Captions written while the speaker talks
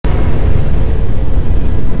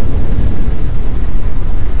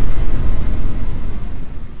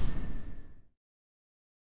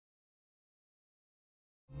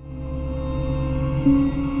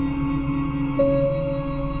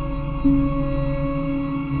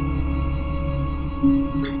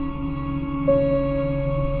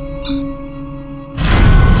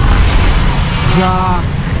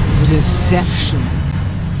Deception.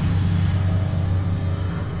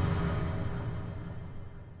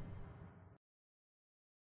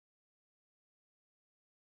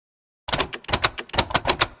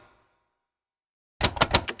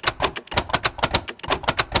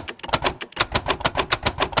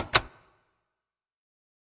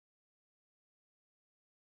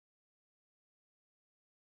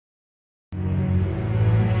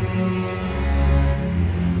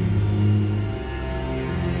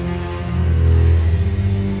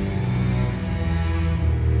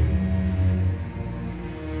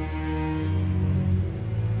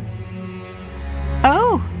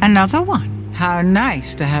 Oh, another one. How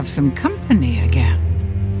nice to have some company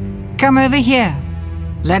again. Come over here.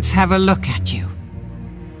 Let's have a look at you.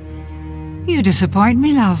 You disappoint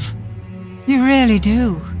me, love. You really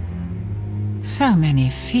do. So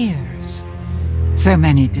many fears. So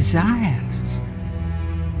many desires.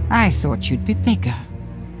 I thought you'd be bigger.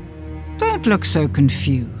 Don't look so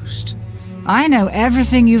confused. I know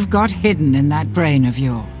everything you've got hidden in that brain of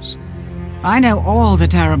yours. I know all the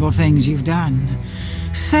terrible things you've done.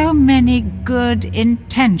 So many good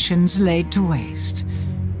intentions laid to waste.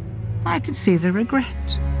 I could see the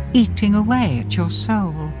regret eating away at your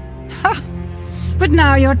soul. Ha! But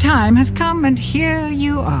now your time has come, and here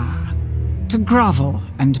you are, to grovel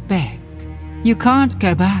and beg. You can't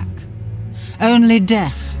go back. Only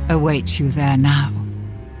death awaits you there now.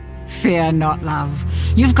 Fear not, love.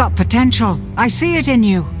 You've got potential. I see it in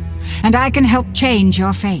you, and I can help change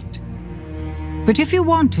your fate. But if you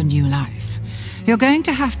want a new life, you're going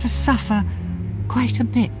to have to suffer quite a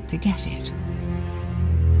bit to get it.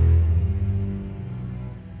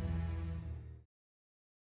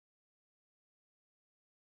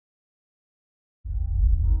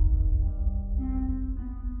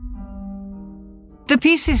 The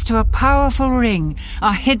pieces to a powerful ring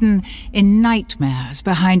are hidden in nightmares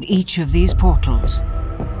behind each of these portals.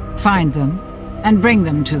 Find them and bring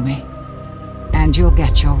them to me, and you'll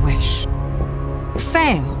get your wish.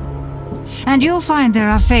 Fail, and you'll find there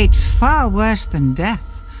are fates far worse than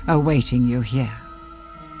death awaiting you here.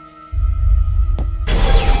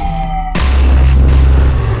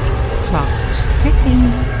 Clock's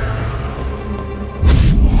ticking.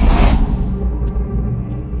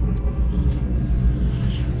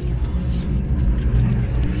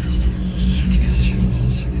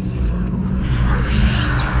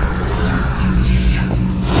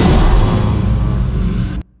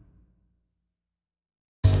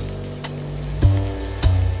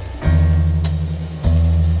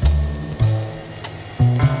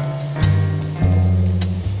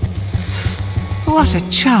 What a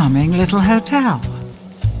charming little hotel.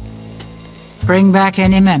 Bring back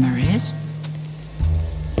any memories?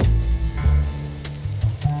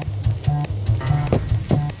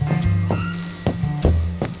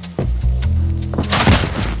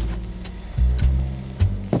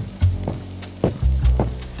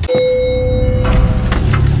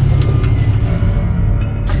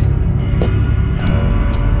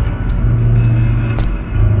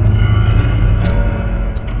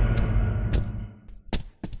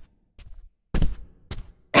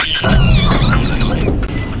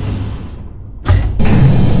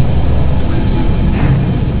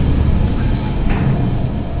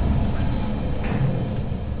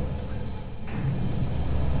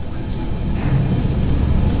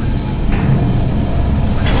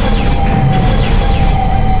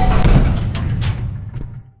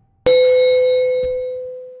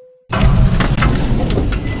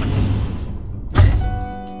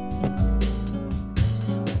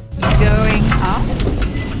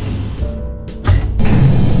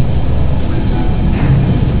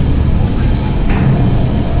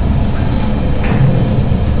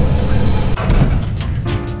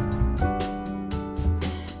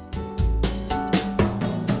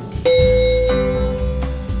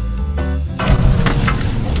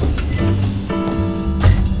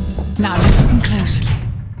 Now listen closely.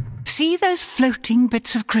 See those floating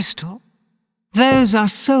bits of crystal? Those are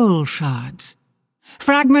soul shards.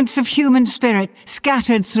 Fragments of human spirit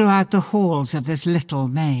scattered throughout the halls of this little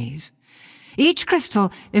maze. Each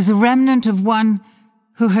crystal is a remnant of one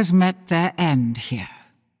who has met their end here.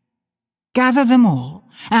 Gather them all,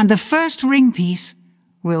 and the first ring piece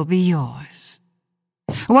will be yours.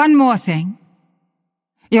 One more thing.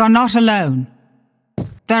 You're not alone.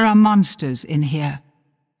 There are monsters in here,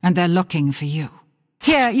 and they're looking for you.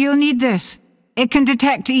 Here, you'll need this. It can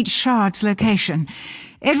detect each shard's location.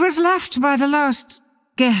 It was left by the last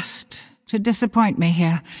guest to disappoint me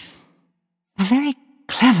here. A very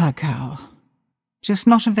clever girl, just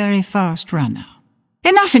not a very fast runner.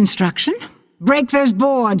 Enough instruction. Break those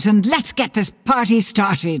boards and let's get this party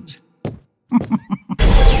started.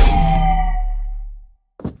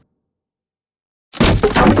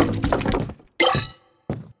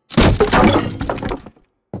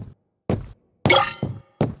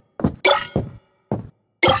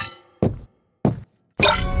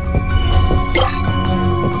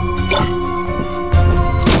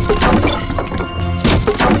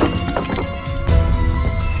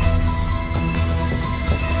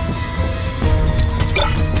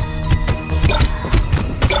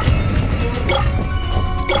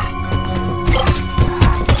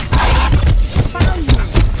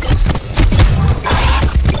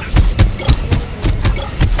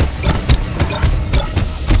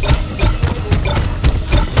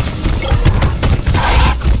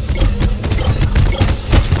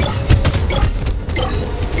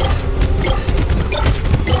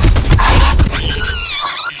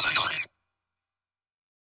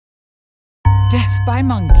 Death by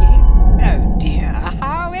monkey? Oh dear,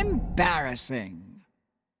 how embarrassing.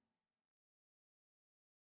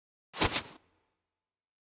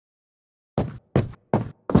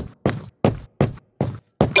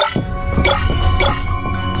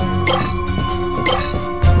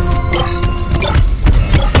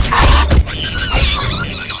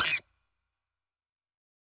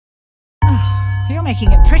 You're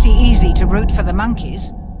making it pretty easy to root for the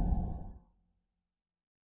monkeys.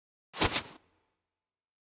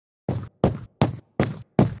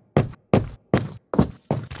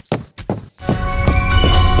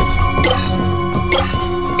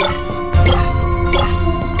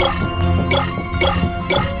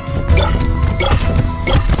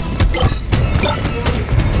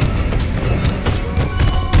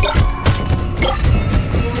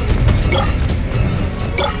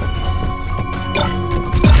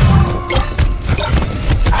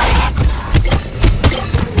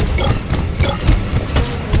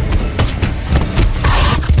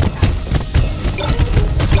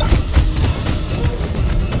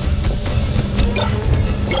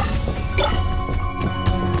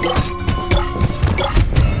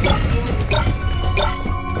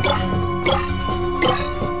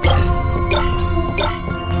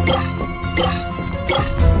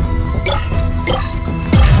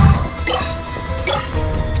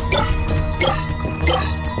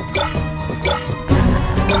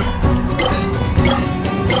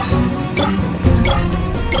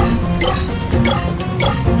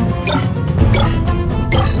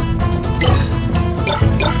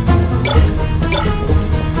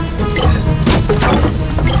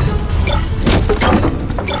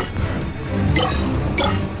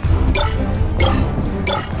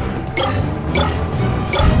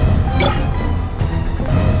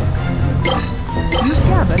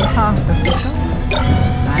 Half of the shop.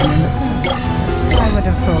 I'm in the place. I would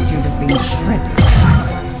have thought you'd have been shredded.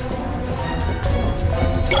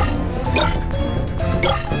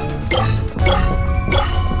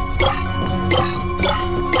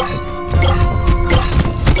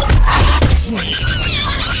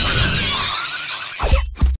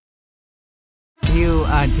 You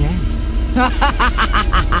are dead.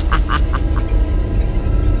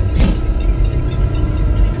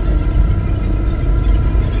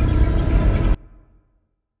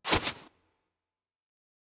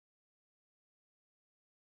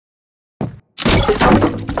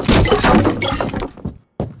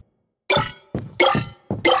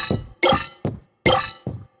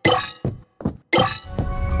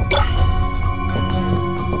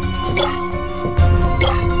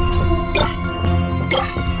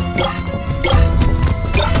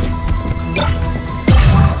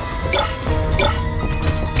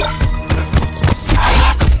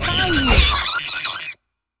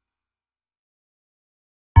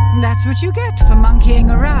 That's what you get for monkeying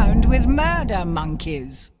around with murder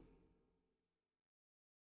monkeys.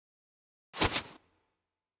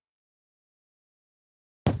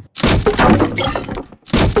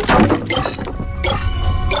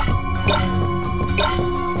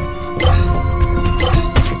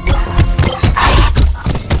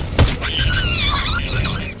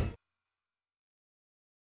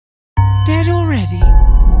 Dead already?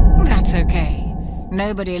 That's okay.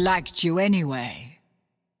 Nobody liked you anyway.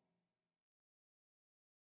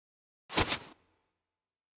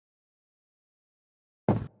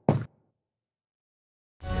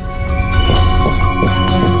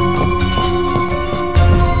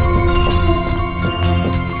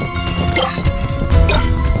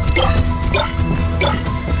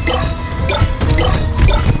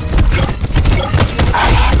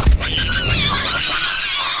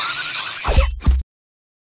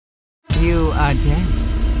 You are dead.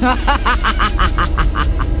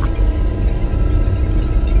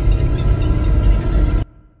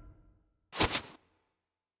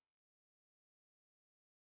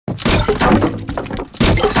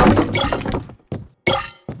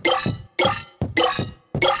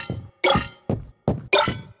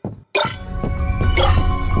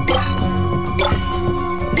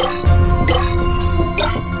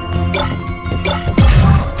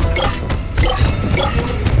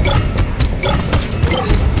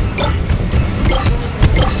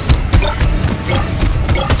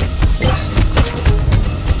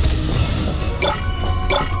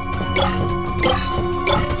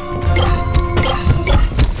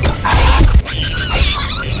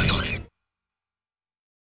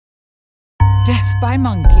 by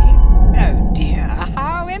monkey? Oh dear,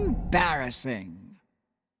 how embarrassing.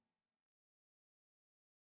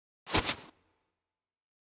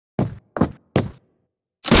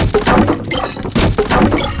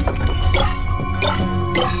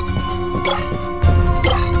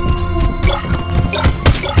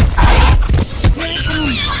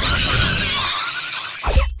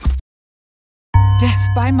 Death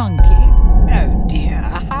by monkey? Oh dear,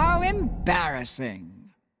 how embarrassing.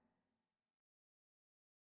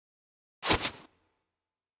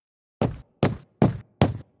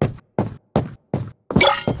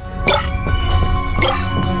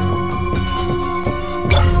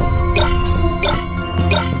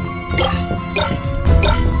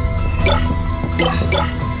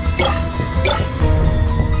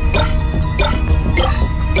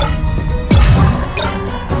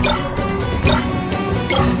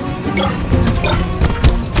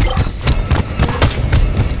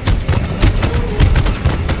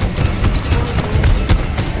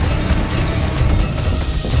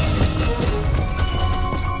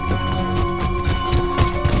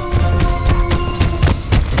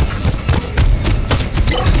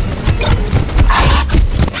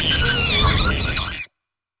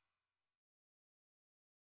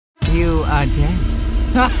 You are dead.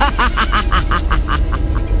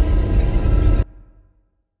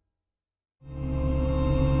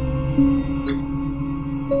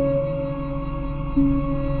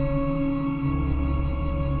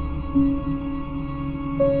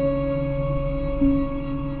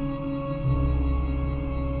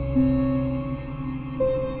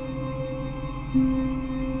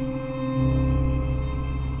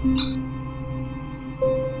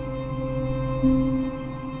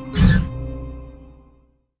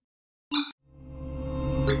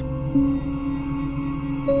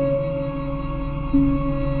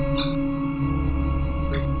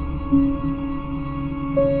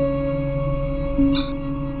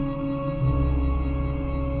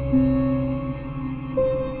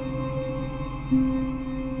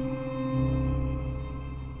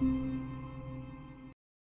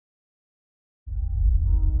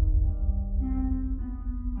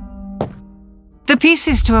 The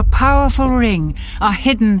pieces to a powerful ring are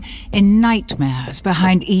hidden in nightmares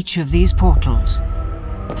behind each of these portals.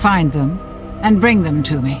 Find them and bring them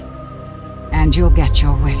to me, and you'll get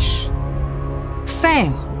your wish.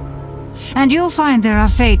 Fail, and you'll find there are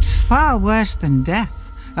fates far worse than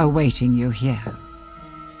death awaiting you here.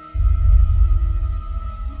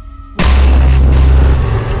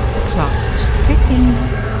 Clock's ticking.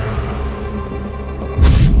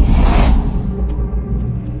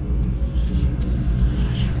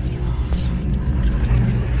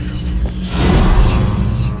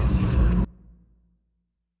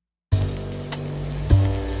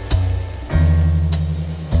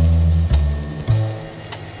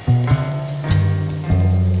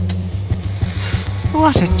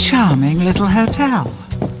 What a charming little hotel.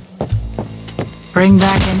 Bring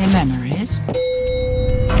back any memories?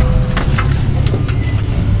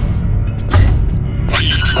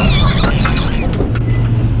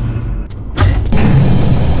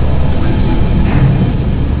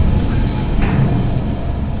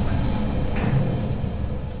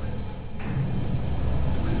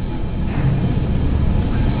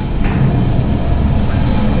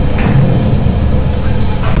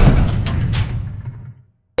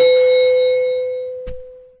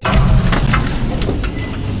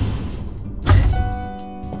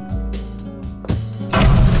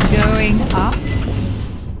 Going up?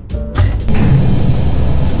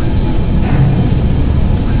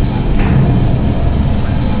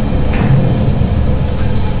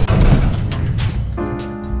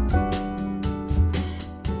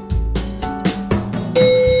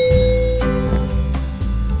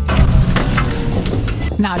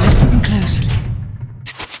 Now listen closely.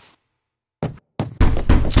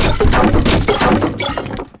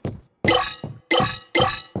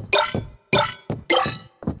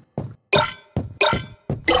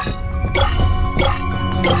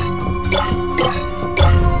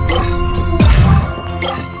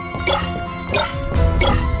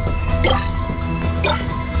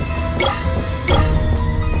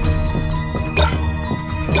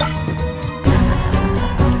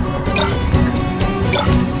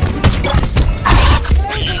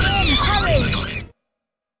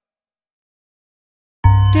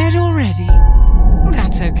 Dead already?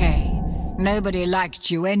 That's okay. Nobody liked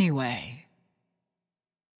you anyway.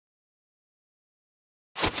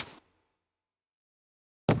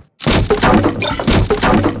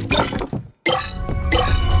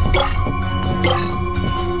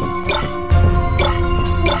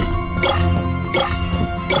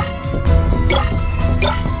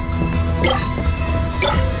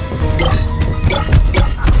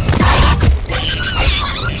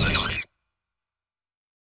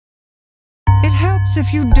 promise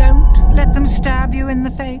if you don't let them stab you in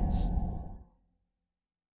the face?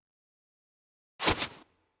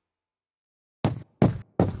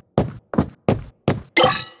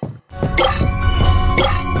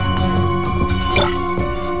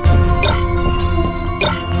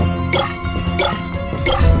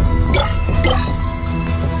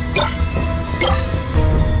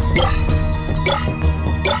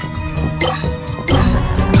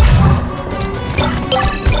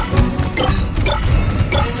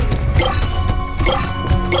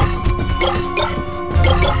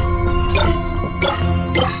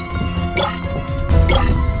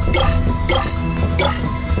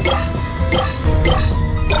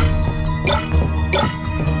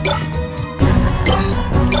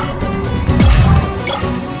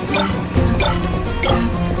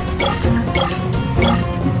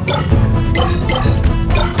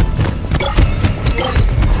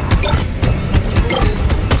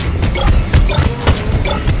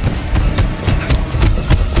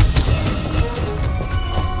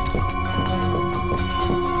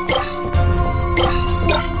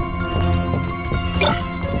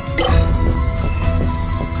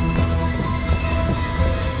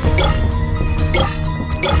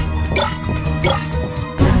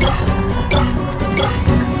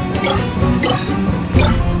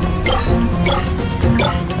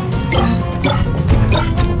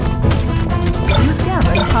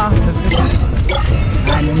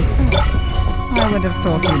 I would have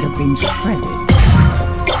thought you'd have been shredded.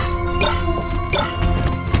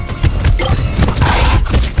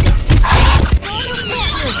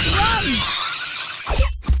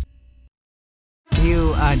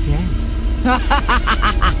 You are dead.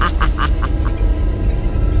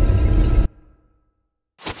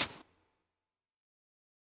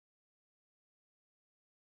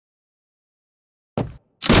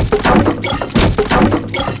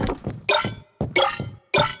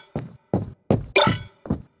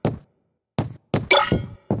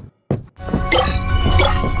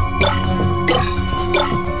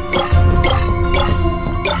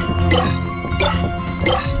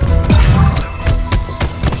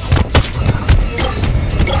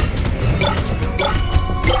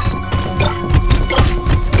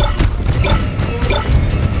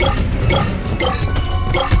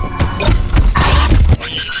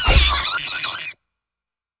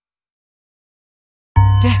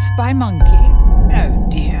 Death by monkey? Oh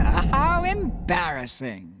dear, how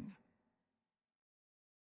embarrassing.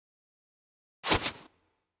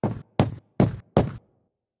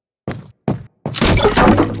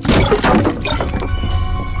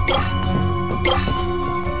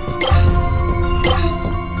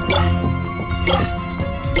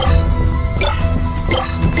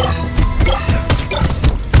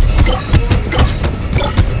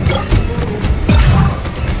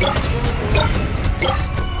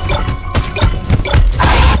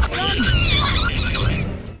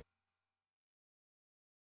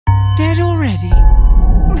 Dead already?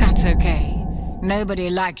 That's okay. Nobody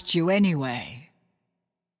liked you anyway.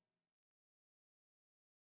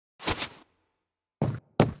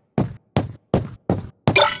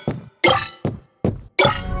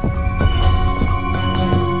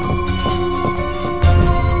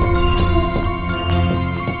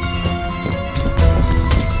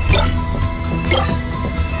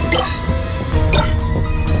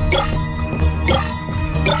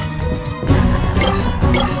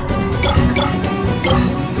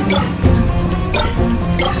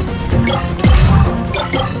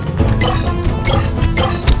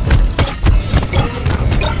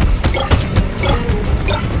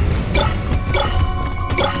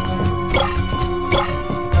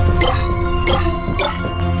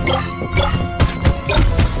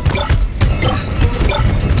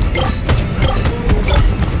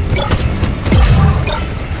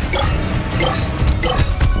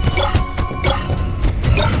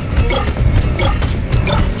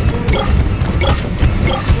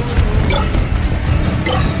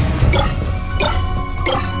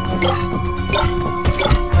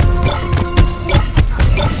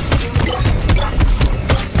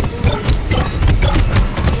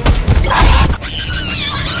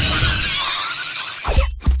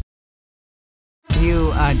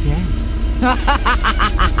 You are dead.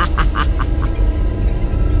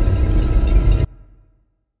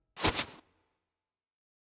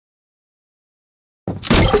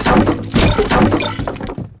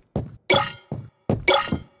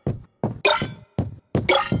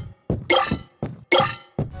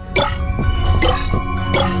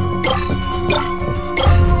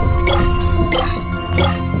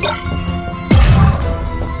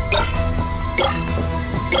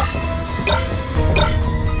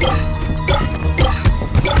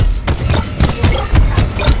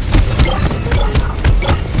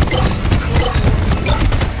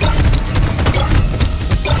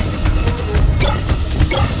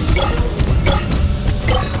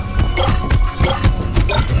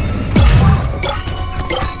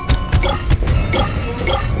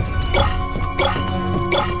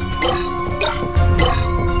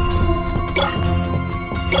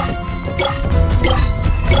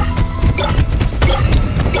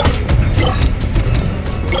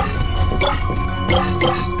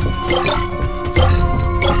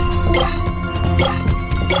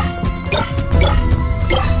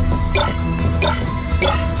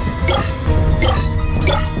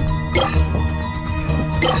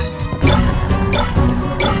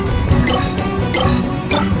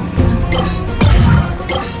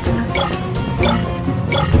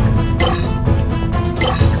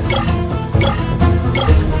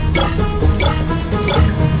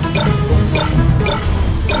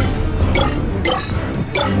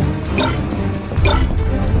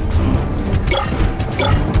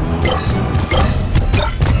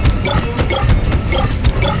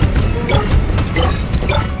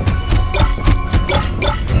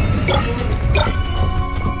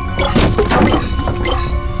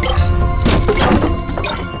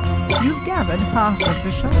 of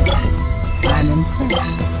the shoulder. I'm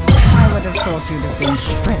impressed. I would have thought you'd have been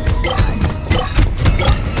shredded by now.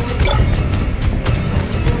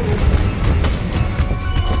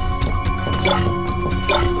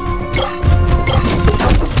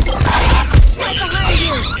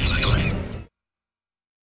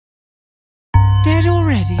 Dead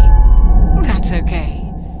already? That's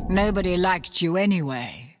okay. Nobody liked you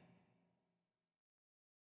anyway.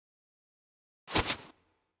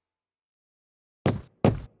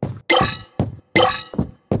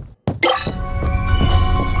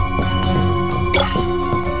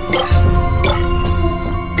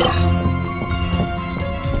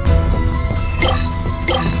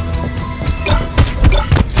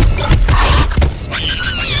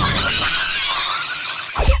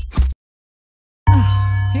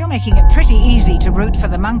 You're making it pretty easy to root for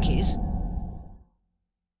the monkeys.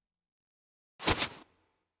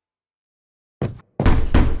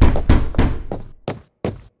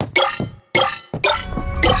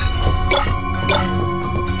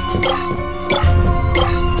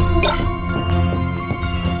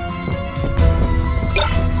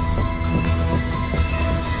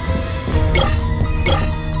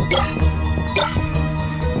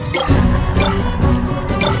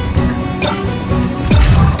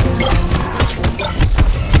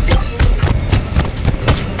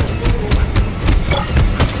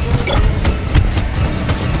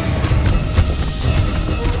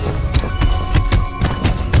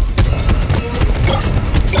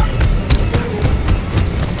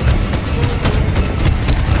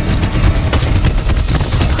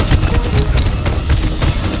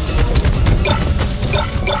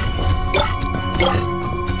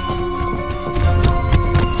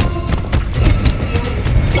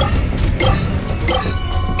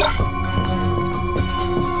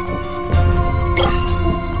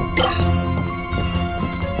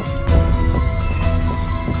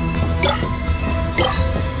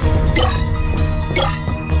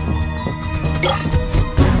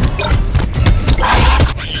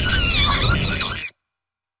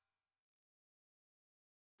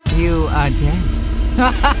 You are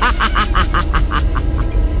dead.